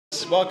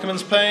welcome in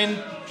Spain.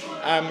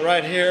 I'm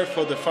right here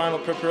for the final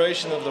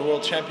preparation of the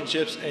World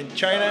Championships in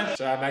China.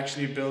 So I'm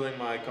actually building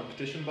my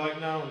competition bike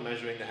now and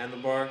measuring the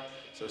handlebar.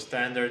 So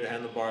standard, the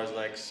handlebar is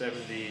like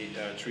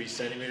 73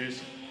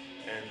 centimeters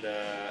and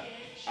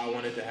I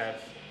wanted to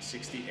have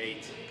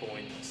 68.7,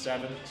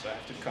 so I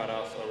have to cut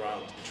off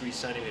around 3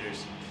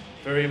 centimeters.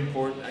 Very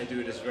important I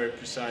do this very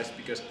precise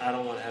because I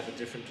don't want to have a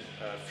different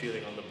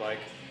feeling on the bike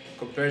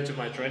compared to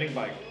my training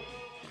bike.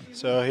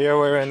 So here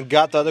we're in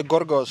Gata de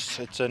Gorgos.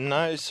 It's a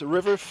nice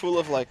river full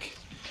of like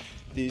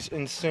these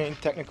insane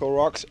technical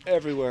rocks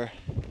everywhere.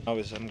 Now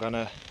I'm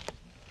gonna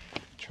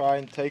try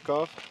and take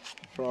off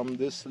from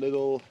this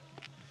little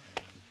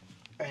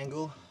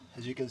angle.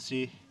 As you can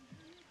see,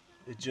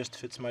 it just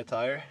fits my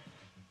tire.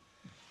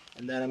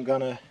 And then I'm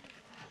gonna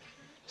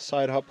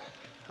side hop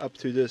up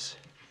to this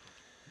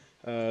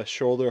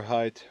shoulder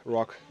height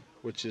rock,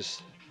 which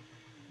is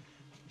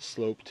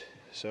sloped.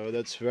 So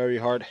that's very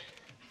hard.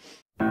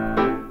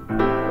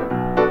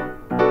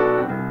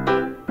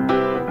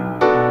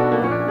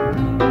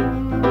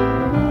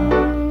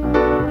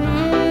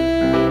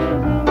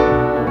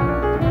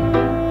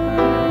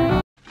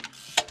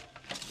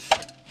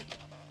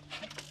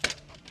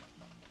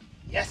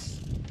 Yes!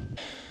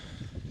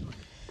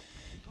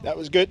 That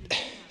was good.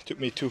 Took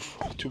me too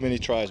many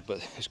tries,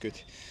 but it's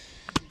good.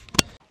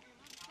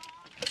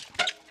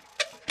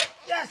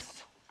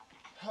 Yes!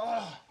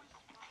 Oh.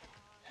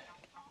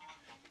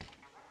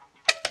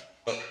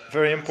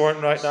 Very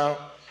important right now,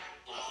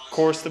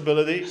 core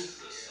stability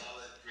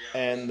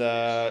and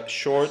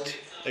short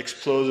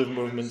explosive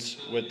movements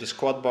with the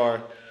squat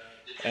bar,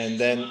 and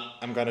then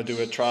I'm gonna do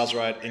a trials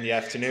ride in the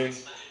afternoon,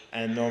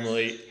 and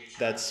normally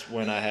that's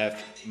when I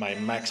have my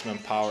maximum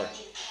power.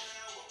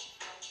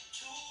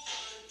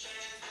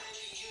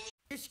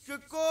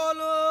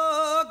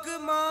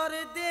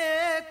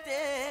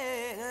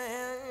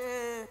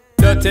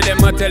 Tell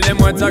them, I tell them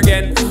once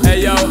again,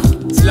 hey yo.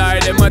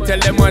 Slide them, I tell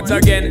them once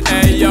again,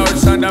 hey yo.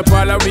 Stand up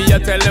all we I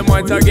tell them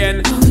once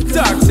again.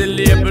 Taxi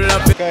label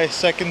up. Okay,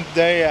 second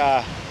day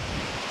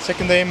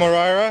in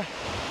Moraira.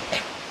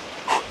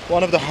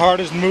 One of the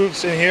hardest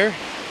moves in here.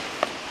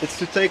 It's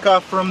to take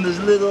off from this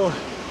little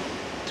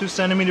 2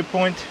 centimeter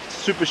point,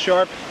 super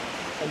sharp,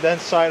 and then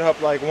side hop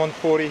like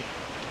 140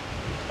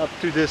 up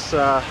to this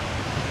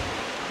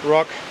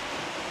rock.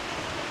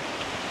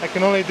 I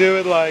can only do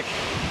it like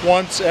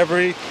once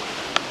every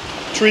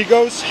 3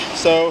 goes,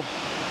 so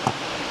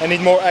I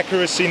need more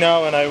accuracy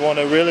now, and I want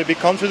to really be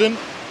confident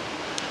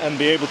and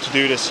be able to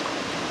do this.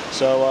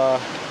 So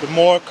the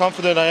more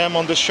confident I am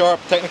on the sharp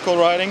technical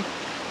riding,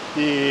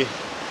 the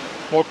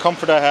more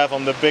comfort I have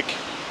on the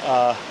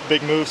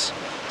big moves.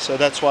 So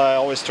that's why I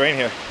always train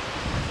here.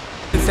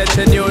 Set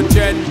a new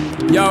trend,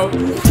 yo.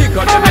 Kick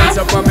up the place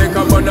up and make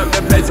up burn up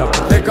the place up.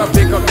 Pick up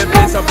the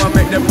place up and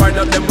make them burn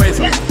up them ways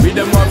up. With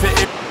them off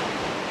it.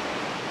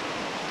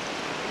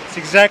 It's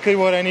exactly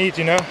what I need,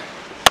 you know.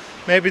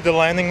 Maybe the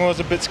landing was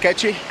a bit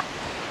sketchy,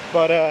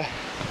 but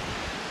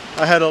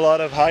I had a lot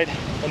of height,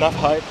 enough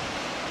height,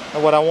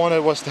 and what I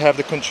wanted was to have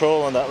the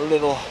control on that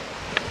little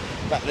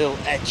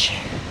edge.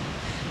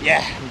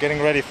 Yeah, I'm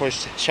getting ready for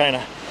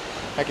China.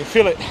 I can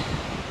feel it.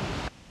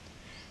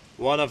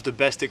 One of the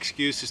best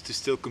excuses to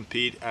still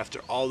compete after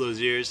all those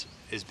years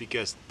is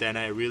because then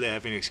I really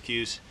have an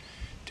excuse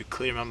to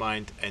clear my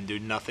mind and do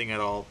nothing at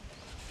all.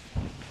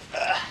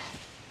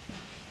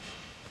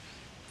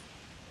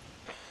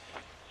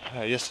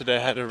 Yesterday I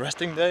had a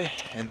resting day,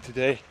 and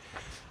today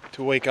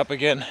to wake up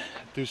again,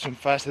 do some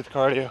fasted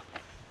cardio,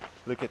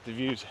 look at the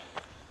views.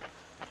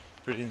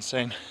 Pretty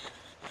insane.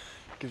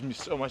 Gives me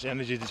so much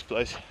energy, this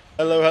place.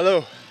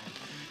 Hello.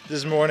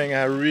 This morning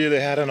I really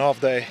had an off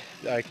day.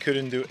 I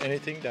couldn't do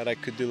anything that I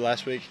could do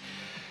last week.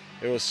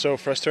 It was so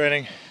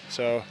frustrating.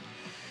 So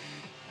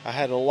I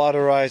had a lot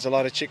of rice, a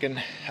lot of chicken.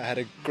 I had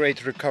a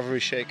great recovery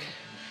shake,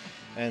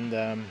 and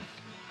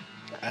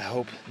I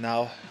hope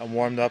now I'm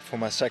warmed up for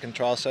my second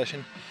trial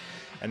session.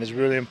 And it's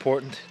really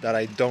important that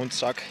I don't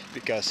suck,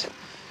 because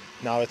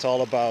now it's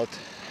all about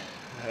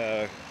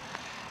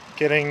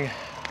getting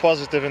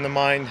positive in the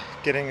mind,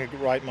 getting a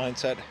right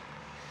mindset.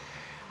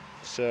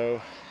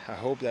 So I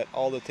hope that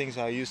all the things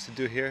I used to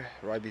do here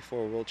right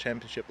before World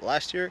Championship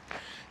last year,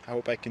 I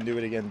hope I can do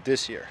it again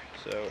this year.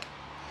 So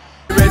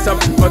Race up,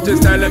 but to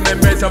style them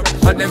embrace up.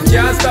 And them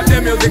can't stop the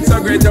music so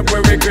great up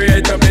where we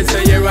create up. They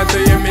say you want to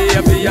hear me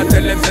happy, I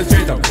tell them say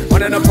straight up.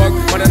 One and a punk,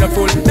 one and a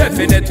fool,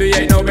 definitely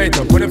ain't no bait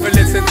up. When if you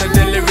listen to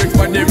the lyrics,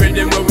 but the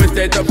rhythm where we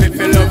state up. If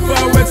you love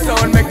our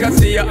sound, make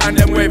us see you and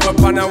them wave up.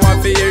 And I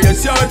want to hear you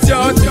shout.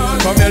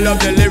 Come you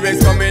love the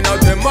lyrics coming out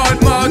with mouth.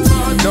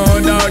 No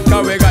doubt,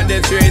 cause we got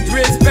the straight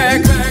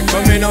respect.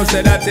 Come you know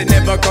say that it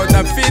never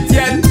counterfeit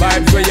yet.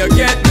 Vibes where you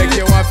get, make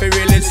you want to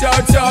really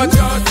shout.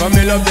 Come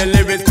you love the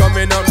lyrics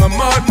coming out my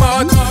mouth.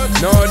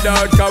 No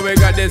doubt, cause we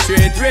got the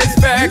straight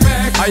respect.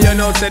 And you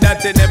know say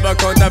that it never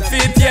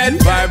counterfeit yet.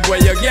 Vibe where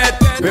you get,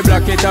 we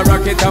block it and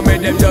rock it and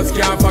make them just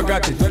can't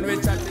forget it. When we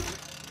chat it.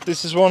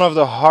 This is one of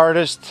the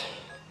hardest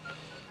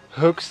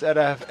hooks that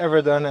I've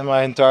ever done in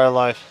my entire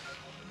life.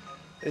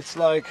 It's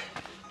like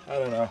I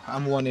don't know,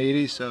 I'm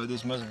 180, so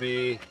this must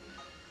be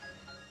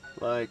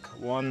like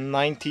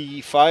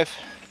 195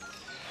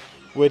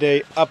 with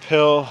a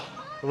uphill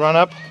run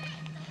up,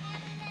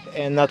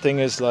 and nothing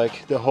is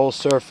like, the whole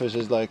surface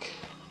is like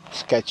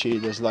sketchy.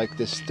 There's like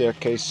this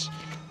staircase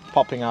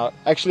popping out.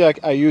 Actually,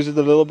 I use it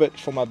a little bit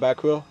for my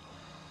back wheel.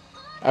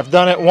 I've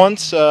done it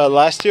once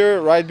last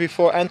year right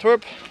before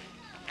Antwerp,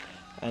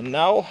 and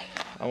now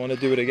I want to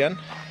do it again,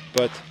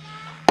 but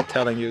I'm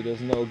telling you,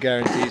 there's no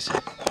guarantees.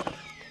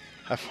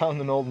 I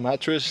found an old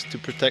mattress to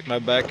protect my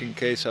back in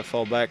case I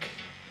fall back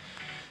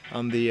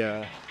on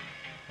the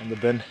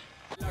bin.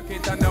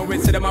 And now we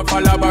see them a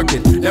follow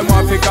bucket. Them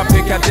want to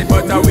pick at it,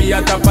 but we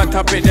at top of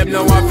top it. Them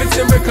no want to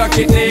see we clock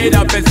it, need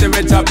a see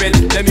we chop it.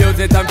 Them use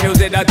it and fuse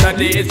it, that's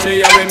the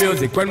history of the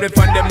music. When we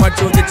find them a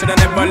choose it, should I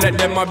never let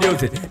them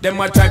abuse it. Them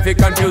a try to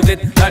confuse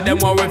it, like them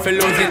want we fi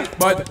lose it.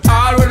 But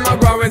all when my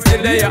ground we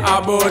still there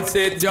about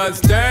it.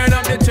 Just turn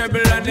up the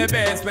treble and the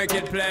bass, make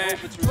it play.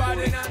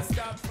 Body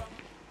non-stop.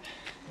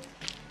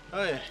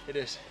 Oh yeah, it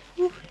is.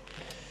 Woo.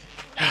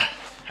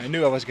 I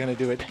knew I was gonna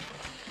do it.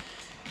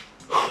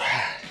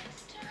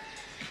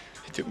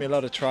 It took me a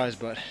lot of tries,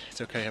 but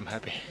it's okay, I'm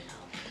happy.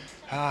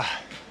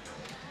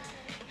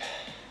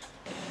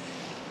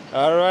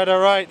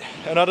 Alright,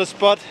 another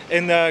spot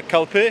in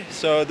Calpe,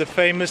 so the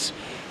famous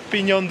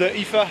Pignon de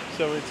Ifa.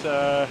 So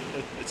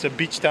it's a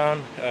beach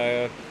town,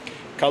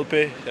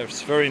 Calpe.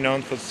 It's very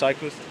known for the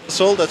cyclists.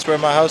 Seoul, that's where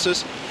my house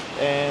is,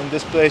 and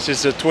this place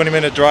is a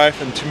 20-minute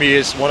drive, and to me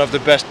is one of the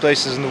best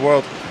places in the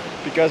world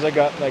because I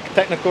got like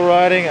technical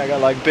riding, I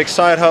got like big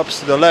side hops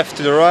to the left,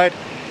 to the right.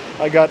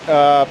 I got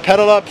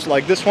pedal ups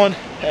like this one,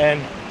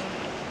 and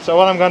so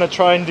what I'm gonna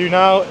try and do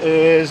now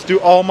is do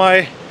all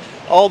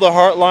the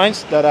hard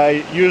lines that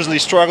I usually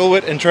struggle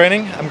with in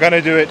training. I'm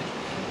gonna do it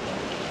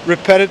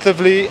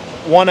repetitively,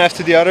 one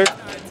after the other.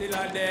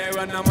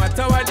 No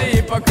matter what the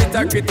hypocrite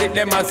or critic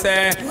them a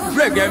say,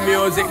 reggae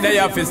music they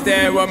have to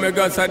stay. When me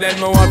go so then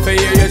me want to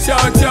hear you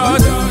shout.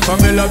 For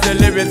me love the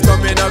lyrics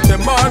coming up the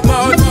mouth.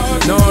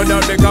 No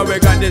doubt because we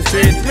got the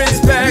street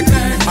respect.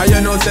 And you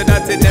know say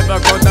that it never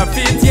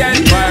counterfeit yet.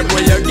 Vibe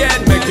where you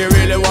get, make you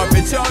really want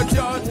to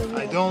shout.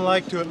 I don't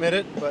like to admit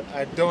it, but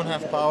I don't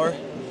have power.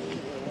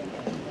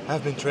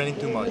 I've been training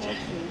too much.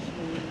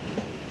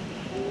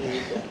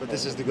 But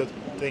this is the good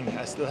thing,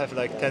 I still have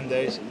like 10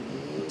 days.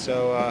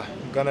 So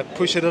I'm gonna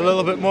push it a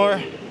little bit more.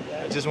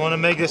 I just want to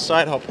make this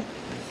side hop.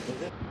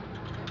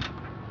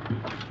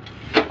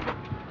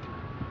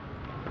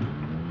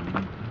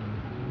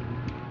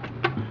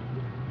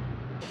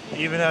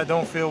 Even though I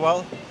don't feel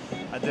well,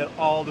 I did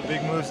all the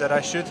big moves that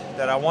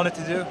I wanted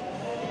to do,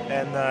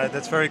 and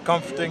that's very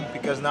comforting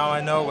because now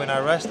I know when I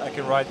rest I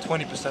can ride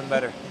 20%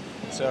 better.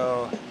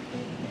 So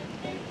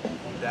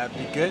that'd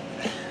be good.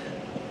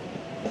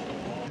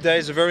 Today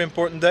is a very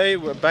important day.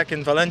 We're back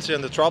in Valencia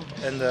in the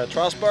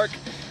Trials Park,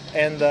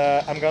 and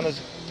I'm gonna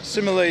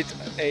simulate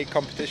a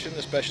competition,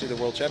 especially the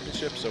World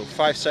Championship. So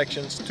 5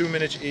 sections, 2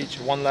 minutes each,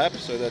 1 lap.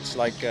 So that's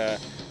like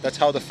that's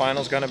how the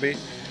final's gonna be.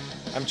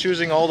 I'm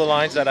choosing all the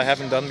lines that I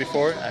haven't done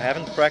before. I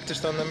haven't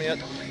practiced on them yet.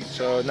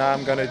 So now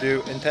I'm gonna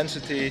do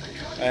intensity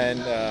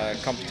and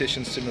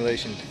competition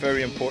simulation.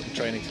 Very important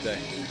training today.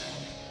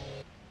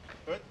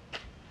 Good?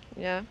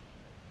 Yeah.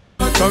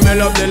 So me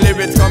love the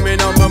lyrics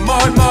coming on my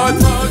mouth.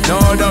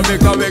 No doubt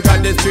because we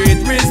got the street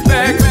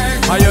respect.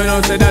 And you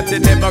know say that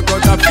it never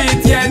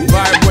counterfeit yet.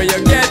 Vibe where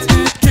you get.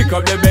 Kick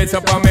up the bass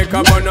up and make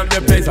a burn up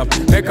the place up.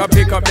 Make a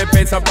pick up the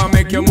pace up and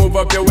make you move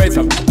up your waist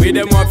up. We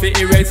them want to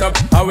erase up,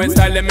 how we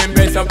style them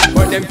embrace up.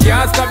 But them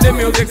can't stop the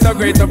music so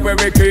great up where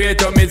we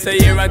create up. Me say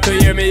hear and to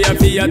hear me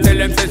happy, I tell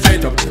them say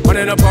straight up. One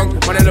in the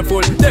punk, one in the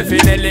fool,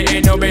 definitely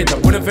ain't no bait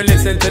up. Wanna feel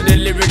listen to the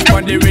lyrics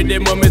on the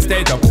rhythm of me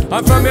state up.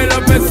 And from me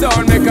love the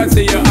sound, make I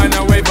see you and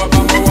I wave up.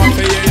 And I want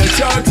to hear you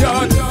shout.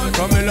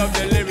 From me love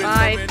the lyrics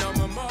coming on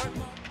my mouth.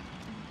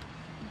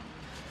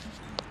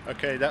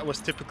 Okay, that was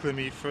typically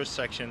me, first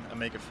section, I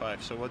make a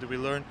 5. So what did we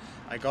learn?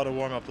 I gotta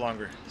warm up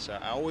longer. So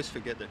I always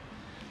forget that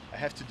I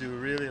have to do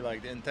really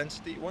like the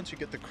intensity. Once you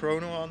get the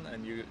chrono on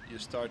and you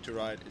start to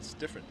ride, it's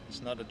different.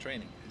 It's not a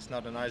training. It's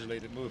not an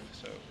isolated move.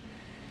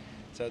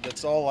 So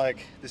that's all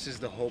like, this is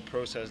the whole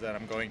process that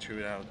I'm going through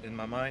now in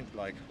my mind.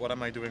 Like, what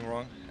am I doing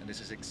wrong? And this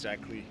is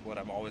exactly what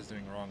I'm always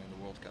doing wrong in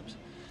the World Cups.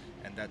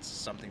 And that's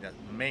something that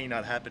may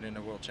not happen in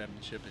the World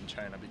Championship in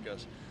China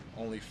because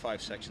only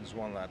 5 sections,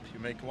 1 lap. You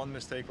make one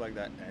mistake like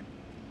that and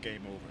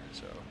game over.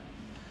 So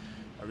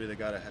I really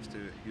have to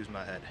use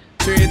my head.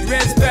 Street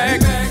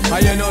respect,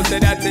 and you know say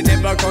that it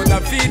never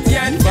counterfeit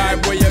yet.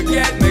 Vibe where you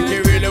get, make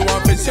you really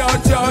want to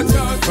shout.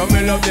 From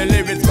me love the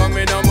lyrics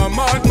coming on my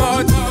mouth.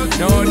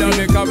 No doubt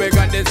because because we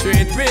got the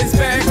street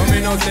respect. Come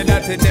in, say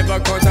that it never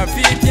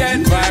counterfeit yet.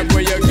 Vibe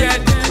where you get,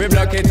 we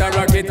block it and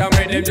rock it and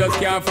make them just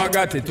can't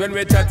forget it. When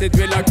we chat it,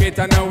 we lock it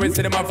and now we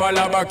see them a fall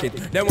back it.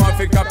 Them want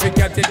to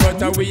copycat it,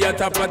 but we a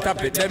top and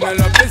top it. Them a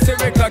love to see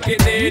we clock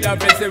it, need a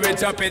to see we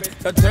chop it.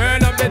 So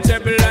turn up the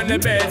treble and the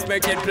bass,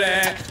 make it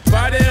play.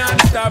 Party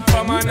non-stop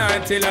from a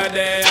night till a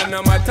day. And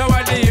no matter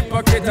what the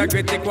hypocrite or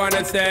critic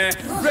wanna say,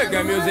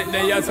 reggae music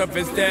they are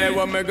sophisticated.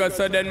 When me go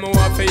so then me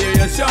want for you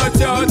shout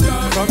shout.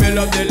 Come me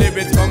love the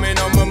lyrics coming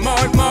on my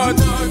mouth.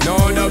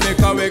 No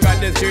because we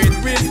got the street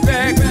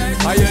respect.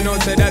 And you know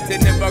say that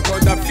it never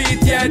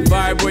counterfeit yet.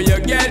 Vibe where you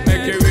get,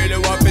 make you really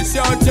want to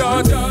shout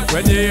shout.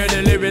 When you hear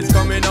the lyrics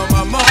coming on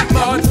my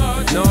mouth.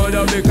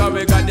 No because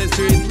we got the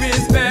street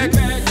respect.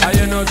 And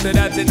you know say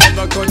that it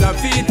never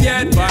counterfeit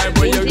yet. Vibe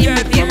where you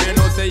get, come you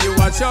know say you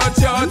a shout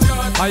shout.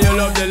 And you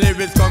love the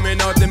lyrics coming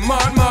out the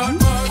mouth.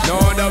 No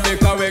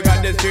because we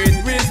got the street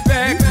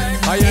respect.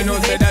 And you know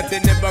say that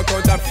it never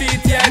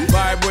counterfeit yet.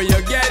 Vibe where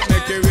you get,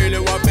 make you really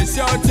want to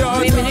shout shout.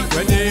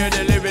 When you hear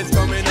the lyrics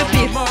coming out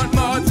the mouth.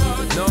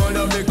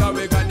 No because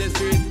we got the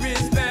street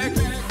respect.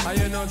 And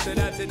you know say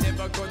that it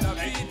never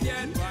counterfeit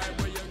yet. Vibe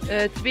where you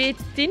get.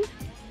 2:10.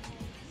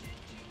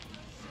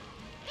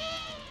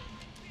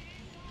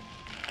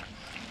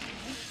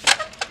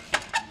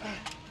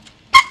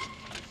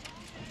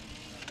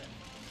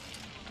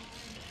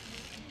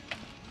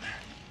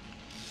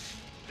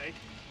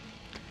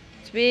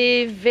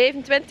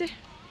 $2:25.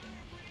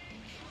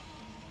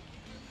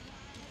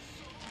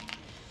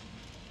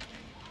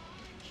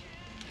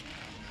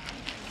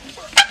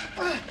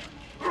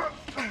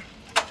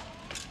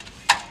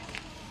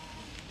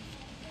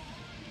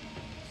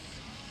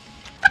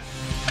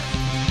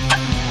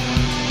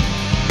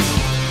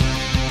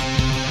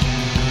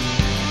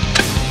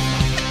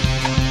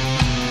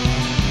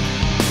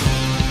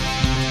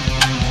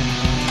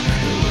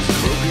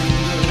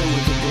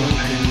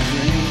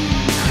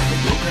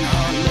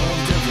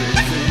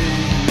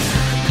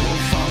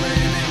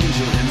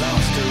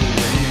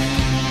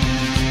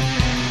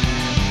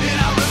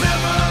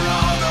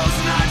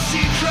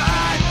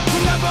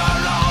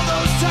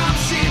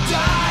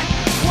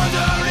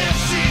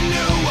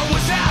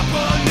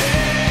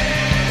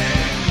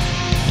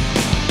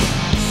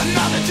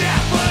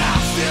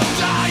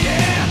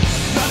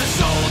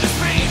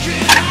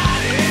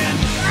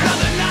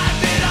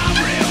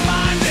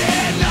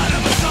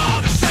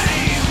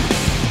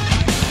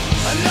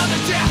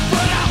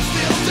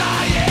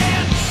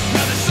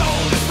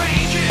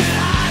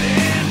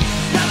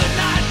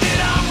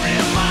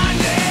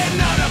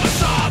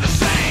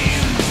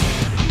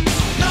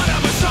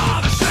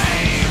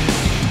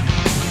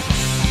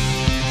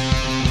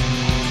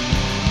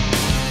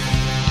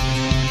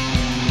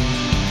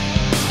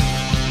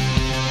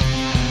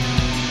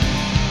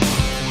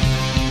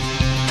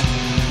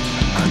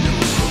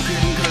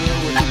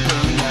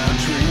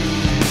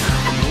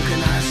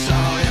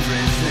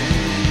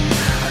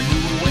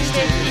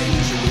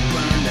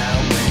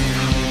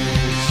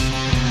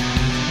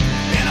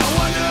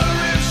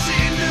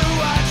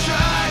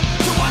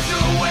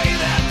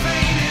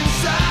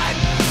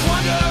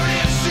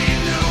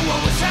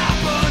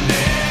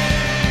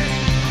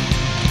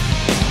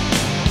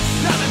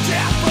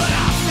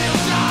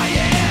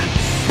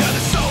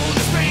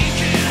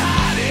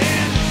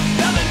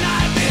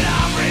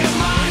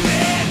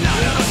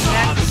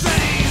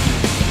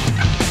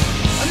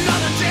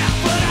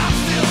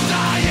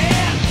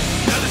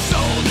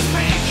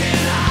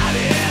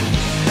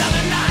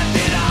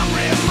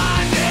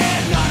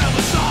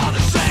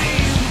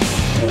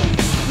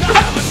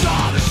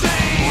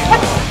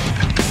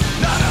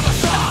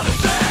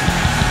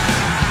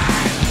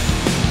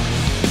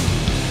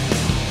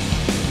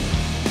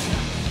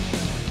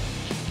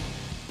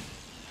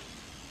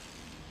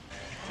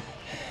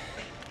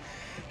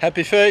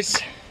 Happy face.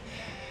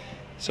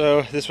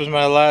 So this was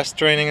my last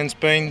training in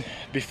Spain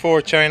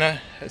before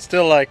China. It's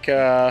still like,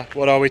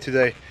 what are we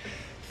today?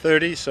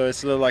 30, so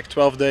it's a little like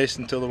 12 days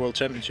until the World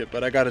Championship.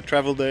 But I got a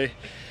travel day,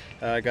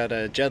 I got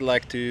a jet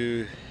lag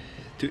to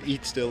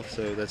eat still,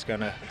 so that's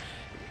gonna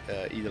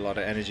eat a lot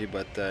of energy.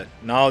 But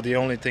now the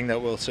only thing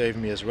that will save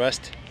me is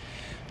rest,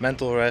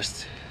 mental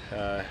rest,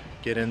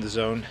 get in the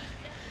zone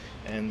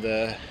and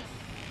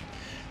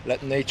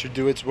let nature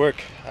do its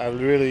work. I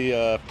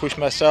really push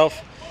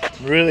myself.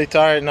 I'm really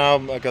tired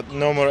now, I got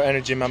no more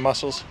energy in my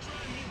muscles,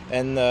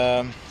 and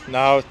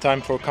now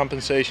time for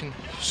compensation,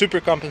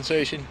 super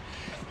compensation,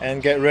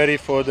 and get ready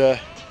for the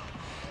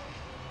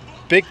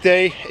big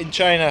day in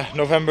China,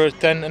 November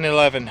 10 and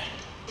 11.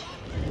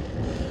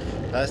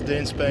 Last day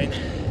in Spain.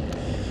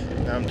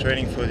 Now I'm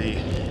training for the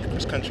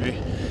cross-country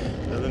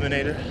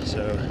eliminator,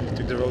 so I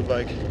took the road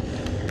bike.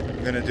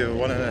 I'm gonna do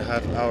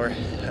 1.5 hours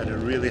at a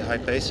really high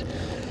pace.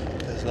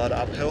 There's a lot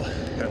of uphill,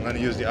 and I'm gonna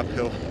use the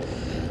uphill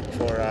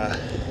for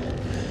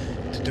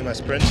to do my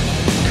sprints.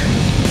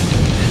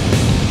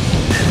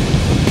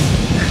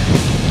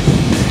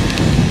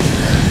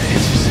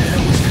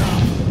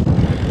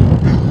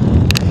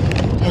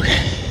 Okay.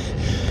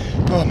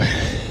 Oh man.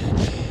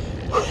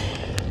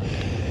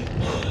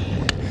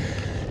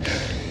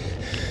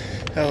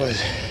 That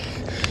was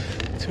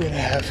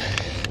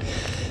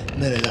 2.5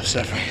 minutes of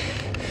suffering.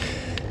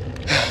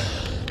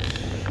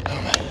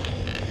 Oh man.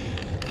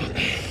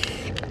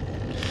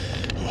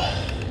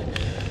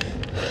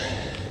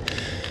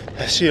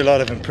 I see a lot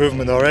of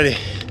improvement already.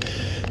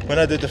 When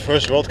I did the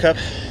first World Cup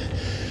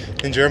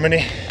in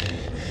Germany,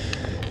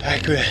 I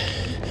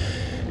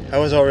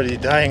was already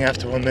dying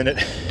after 1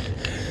 minute.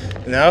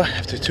 Now,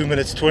 after 2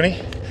 minutes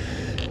 20,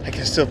 I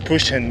can still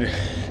push and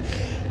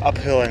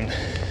uphill and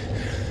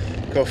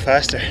go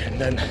faster, and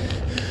then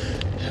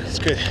it's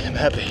good. I'm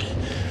happy.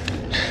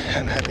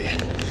 I'm happy.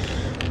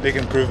 Big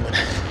improvement.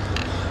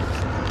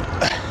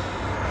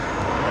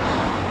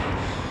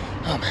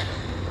 Oh man,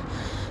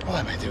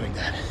 why am I doing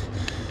that?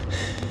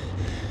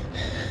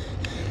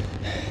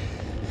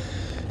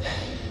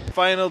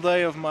 Final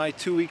day of my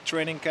 2-week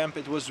training camp.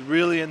 It was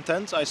really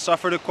intense. I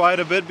suffered quite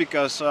a bit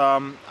because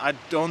I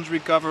don't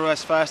recover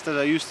as fast as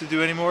I used to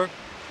do anymore.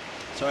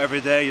 So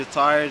every day you're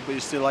tired, but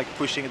you're still like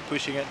pushing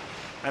it.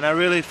 And I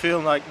really feel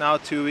like now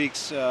 2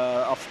 weeks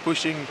of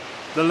pushing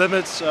the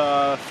limits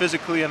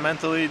physically and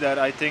mentally that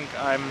I think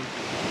I'm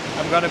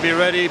gonna be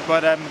ready,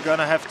 but I'm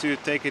gonna have to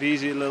take it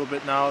easy a little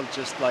bit now.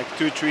 Just like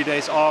 2-3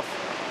 days off,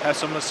 have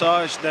some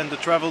massage. Then the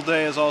travel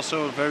day is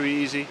also very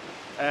easy.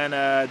 And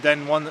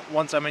then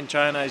once I'm in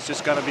China, it's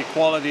just gonna be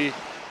quality,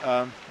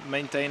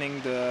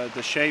 maintaining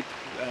the shape,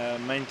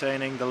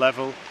 maintaining the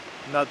level,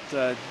 not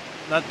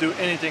do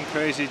anything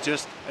crazy,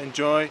 just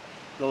enjoy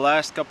the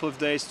last couple of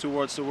days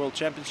towards the World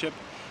Championship.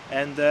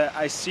 And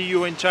I see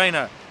you in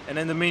China. And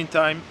in the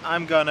meantime,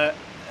 I'm gonna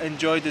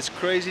enjoy this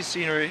crazy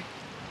scenery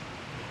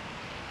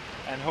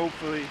and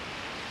hopefully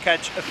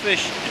catch a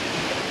fish.